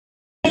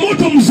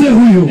moto mzee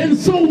huyu. And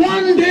so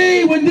one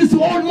day when this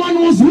old man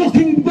was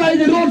walking by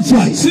the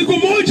roadside, siku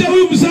moja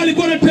huyu mzee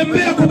alikuwa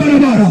anatembea kwa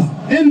barabara,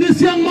 and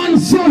this young man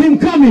saw him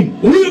coming.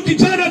 Huyu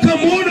kijana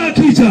akamuona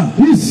akija.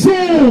 He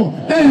saw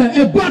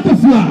a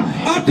butterfly.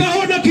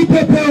 Akaona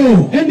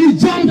kipepeo. And he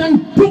jumped and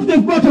took the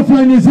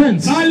butterfly in his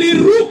hands.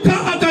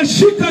 Aliruka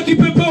akashika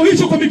kipepeo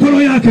hicho kwa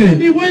mikono yake.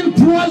 And he went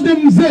towards the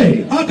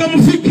mzee.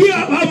 Akamfikia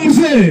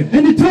mzee.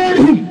 And he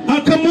told him,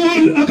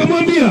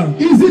 akamwambia,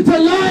 is it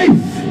alive?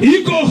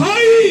 Iko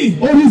hai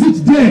or is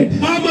it dead?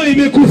 Ama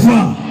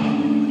imekufa.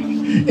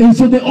 And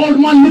so the old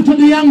man looked at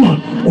the young man.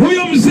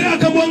 Huyo mzee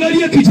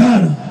akamwangalia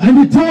kijana. And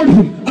he told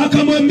him,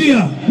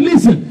 akamwambia,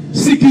 listen,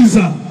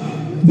 sikiza.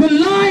 The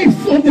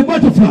life of the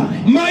butterfly,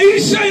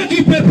 maisha ya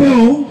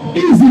kipepeo,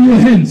 is in your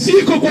hands.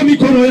 Iko kwa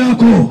mikono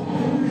yako.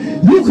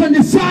 You can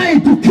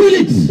decide to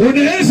kill it,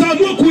 unaweza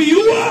amua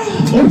kuiua,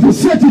 or to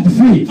set it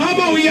free.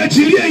 Ama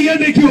uiachilie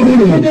iende ikiwa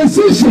huru. The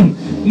decision,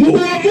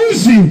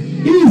 uamuzi,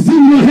 is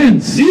in your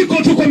hands. Iko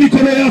tu kwa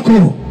mikono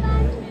yako.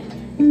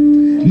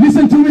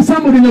 Listen to me,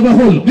 somebody in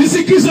Navaholo.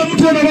 Nisikiza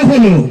mtu wa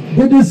Navaholo.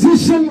 The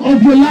decision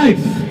of your life,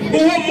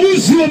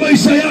 uamuzi wa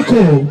maisha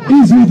yako,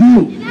 is with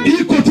you.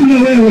 Iko tu na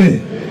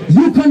wewe.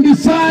 You can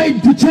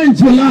decide to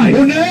change your life.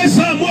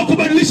 Unaweza amua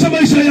kubadilisha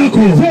maisha yako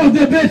for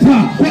the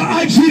better. Kwa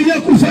ajili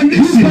ya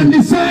kufanisi. You can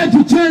decide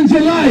to change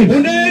your life.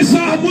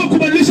 Unaweza amua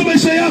kubadilisha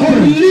maisha yako.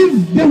 Or live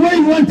the way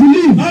you want to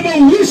live.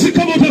 Ama uishi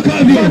kama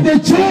utakavyo. But the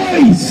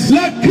choice,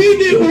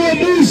 lakini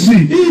uamuzi,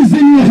 is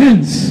in your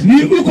hands.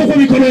 Ni uko kwa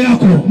mikono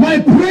yako. My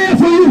prayer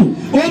for you,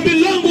 ombi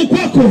langu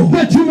kwako,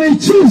 that you may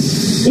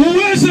choose,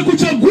 uweze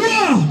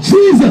kuchagua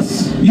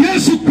Jesus,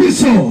 Yesu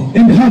Kristo,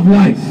 and have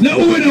life. Na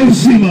uwe na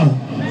uzima.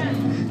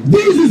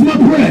 This is my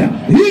prayer.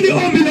 Hii ni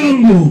ombi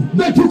langu,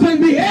 that you can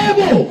be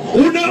able,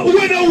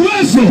 uwe na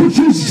uwezo, to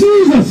choose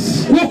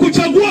Jesus, wa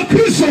kuchagua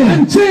Kristo,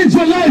 and change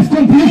your life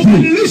completely.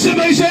 Kubadilisha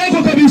maisha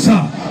yako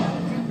kabisa.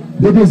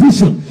 The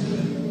decision,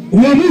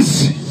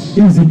 uamuzi,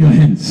 is in your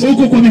hands.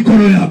 Uko kwa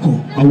mikono yako.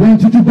 I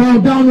want you to bow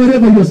down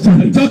wherever you're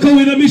standing. Nataka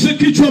uinamishe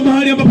kichwa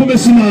mahali ambapo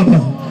umesimama.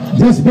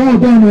 Just bow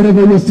down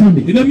wherever you're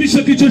standing.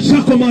 Inamisha kichwa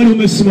chako mahali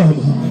umesimama.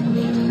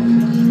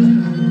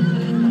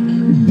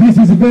 This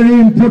is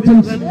very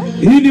important.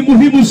 Hii ni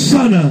muhimu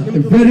sana. A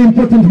very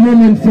important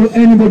moment for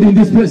anybody in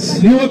this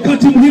place. Ni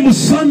wakati muhimu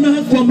sana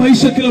kwa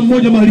maisha kila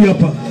mmoja mahali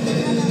hapa.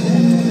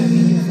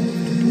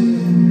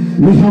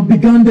 We have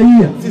begun the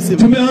year.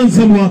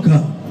 Tumeanza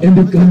mwaka. And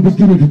we can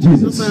begin it with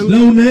Jesus.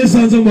 Na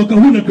unaweza anza mwaka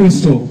huu na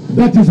Kristo.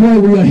 That is why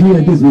we are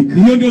here this week.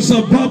 Hiyo ndio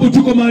sababu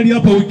tuko mahali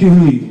hapa wiki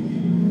hii.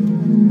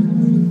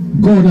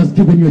 God has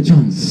given you a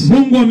chance.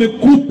 Mungu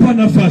amekupa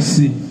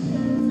nafasi.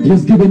 He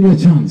has given you a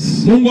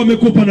chance. Mungu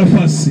amekupa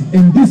nafasi.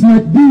 And this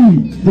might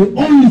be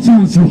the only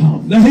chance you have.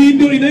 Na hii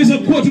ndio inaweza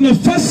kuwa tu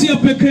nafasi ya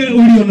pekee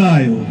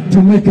ulionayo.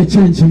 To make a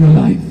change in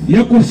your life.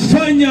 Ya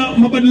kufanya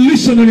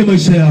mabadilisho ndani ya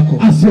maisha yako.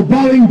 As you're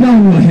bowing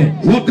down your head.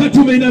 Wakati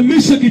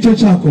umeinamisha kichwa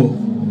chako.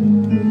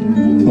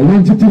 I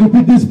want you to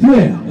repeat this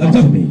prayer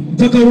after me.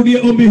 Nataka urudie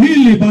ombi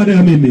hili baada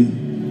ya mimi.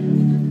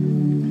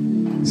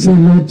 Say,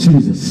 Lord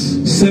Jesus.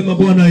 Sema,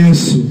 Bwana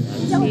Yesu.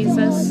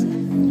 Jesus.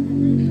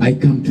 I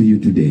come to you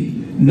today.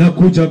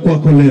 Nakuja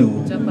kwako leo.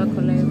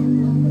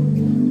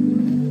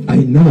 I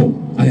know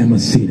I am a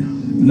sinner.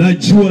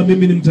 Najua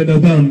mimi ni mtenda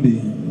dhambi.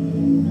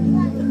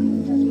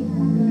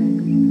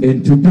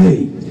 And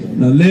today,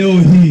 na leo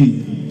hii,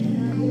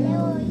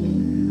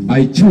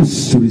 I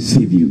choose to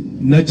receive you.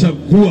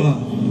 Nachagua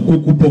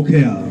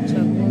kukupokea.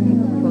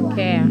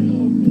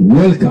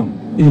 Welcome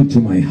into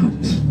my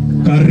heart.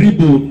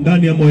 Karibu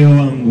ndani ya moyo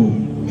wangu.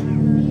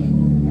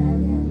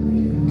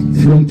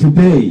 From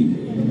today,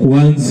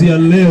 kuanzia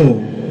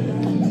leo,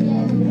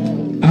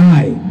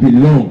 I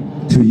belong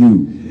to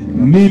you.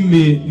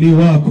 Mimi ni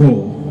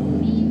wako.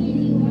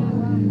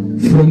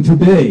 From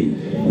today,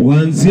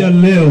 kuanzia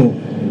leo,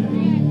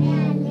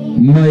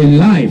 my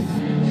life,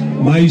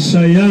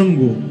 maisha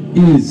yangu,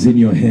 is in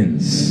your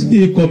hands.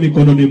 Iko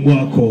mikononi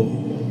mwako.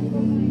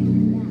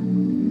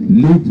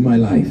 Lead my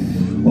life.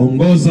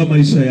 Ongoza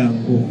maisha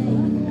yangu.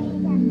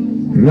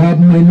 Write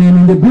my name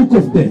in the book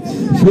of death.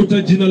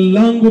 Futa jina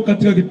langu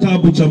katika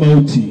kitabu cha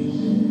mauti.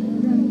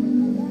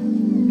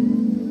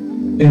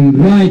 And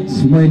write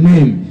my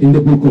name in the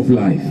book of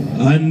life.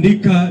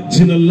 Andika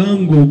jina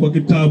langu kwa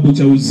kitabu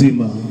cha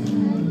uzima.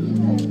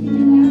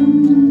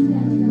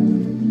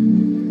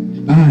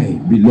 I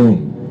belong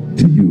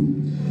to you.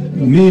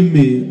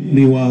 Mimi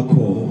ni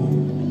wako.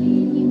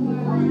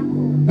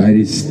 I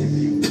receive.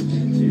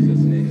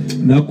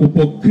 Na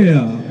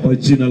kupokea kwa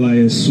jina la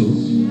Yesu.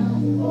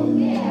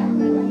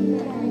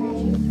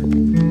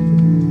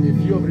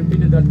 If you have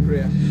repeated that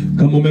prayer,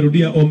 kama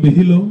umerudia ombi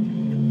hilo,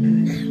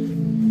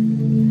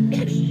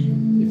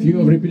 if you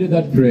have repeated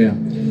that prayer,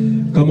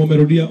 kama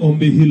umerudia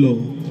ombi hilo,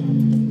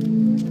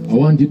 I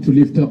want you to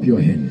lift up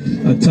your hand.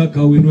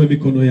 Nataka uinue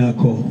mikono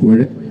yako.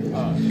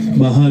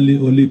 Mahali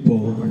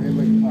ulipo.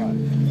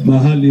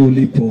 Mahali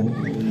ulipo.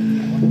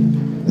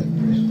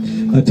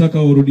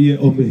 Nataka urudie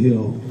ombi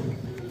hilo.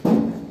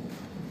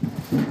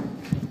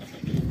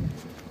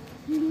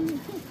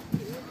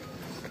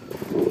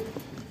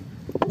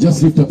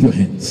 Just lift up your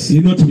hands.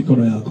 Inua tu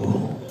mikono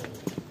yako.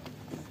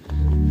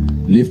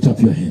 Lift up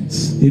your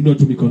hands. Inua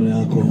tu mikono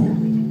yako.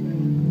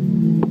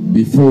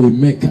 Before we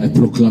make a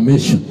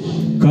proclamation,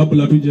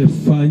 Kabla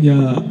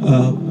tujafanya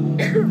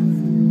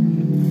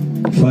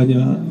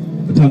fanya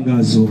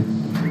tangazo,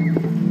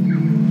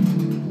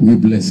 we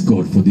bless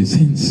God for these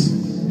hands.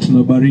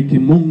 tunabariki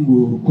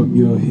Mungu kwa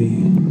mioyo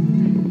hii.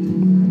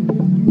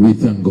 We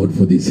thank God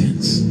for these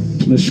hands.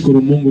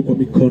 Tunashukuru Mungu kwa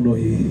mikono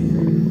hii.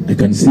 I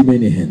can see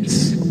many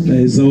hands.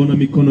 Naweza ona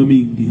mikono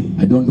mingi.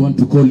 I don't want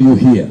to call you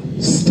here,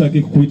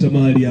 Sitaki kukuita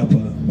mahali hapa.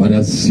 but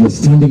as you're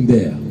standing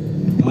there,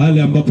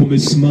 Pale ambapo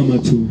umesimama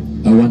tu,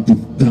 I want to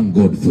thank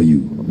God for you.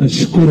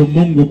 nashukuru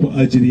Mungu kwa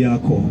ajili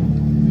yako.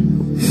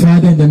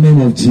 Father, in the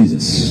name of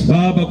Jesus,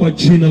 Baba, kwa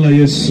jina la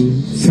Yesu,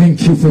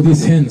 thank you for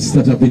these hands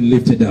that have been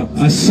lifted up.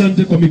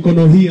 asante kwa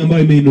mikono hii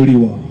ambayo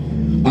imeinuliwa.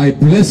 I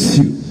bless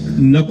you,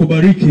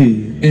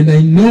 Nakubariki. and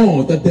I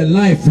know that their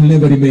life will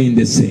never remain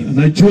the same.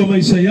 Najua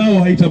maisha yao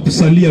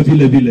haitakusalia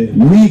vile vile.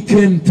 We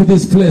came to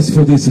this place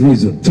for this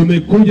reason.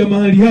 Tumekuja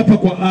mahali hapa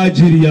kwa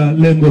ajili ya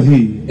lengo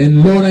hii.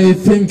 And Lord, I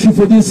thank you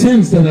for these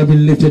hands that have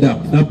been lifted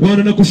up Na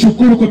Bwana,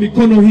 nakushukuru kwa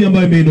mikono hii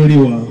ambayo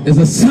imeinuliwa as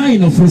a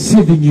sign of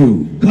receiving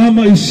you.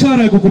 kama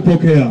ishara ya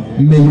kukupokea.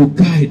 May you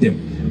guide them.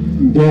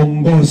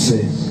 Waongoze.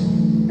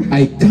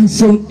 I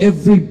cancel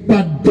every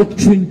bad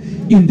doctrine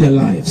in their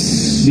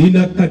lives.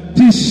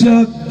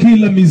 Ninakatisha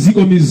kila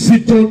mizigo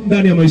mizito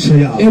ndani ya maisha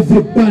yao.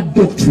 Every bad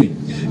doctrine,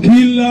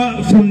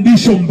 Kila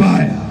fundisho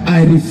mbaya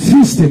I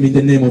refuse them in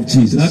the name of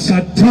Jesus.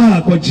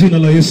 nakataa kwa jina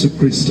la Yesu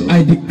Kristo.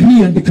 I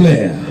decree and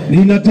declare,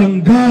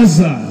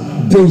 Ninatangaza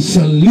they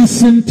shall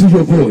listen to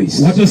your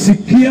voice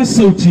watasikia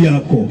sauti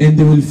yako and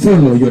they will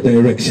follow your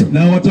direction.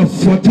 na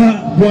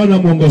watafuata Bwana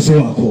mwongozo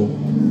wako.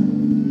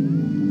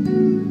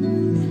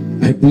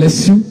 I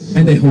bless you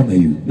and I honor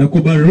you Na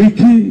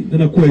kubariki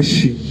na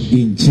kuheshimu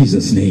in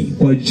Jesus' name.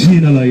 kwa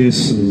jina la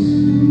Yesu.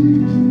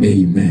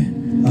 Amen.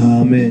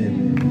 Amen.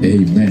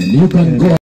 Amen. You can go.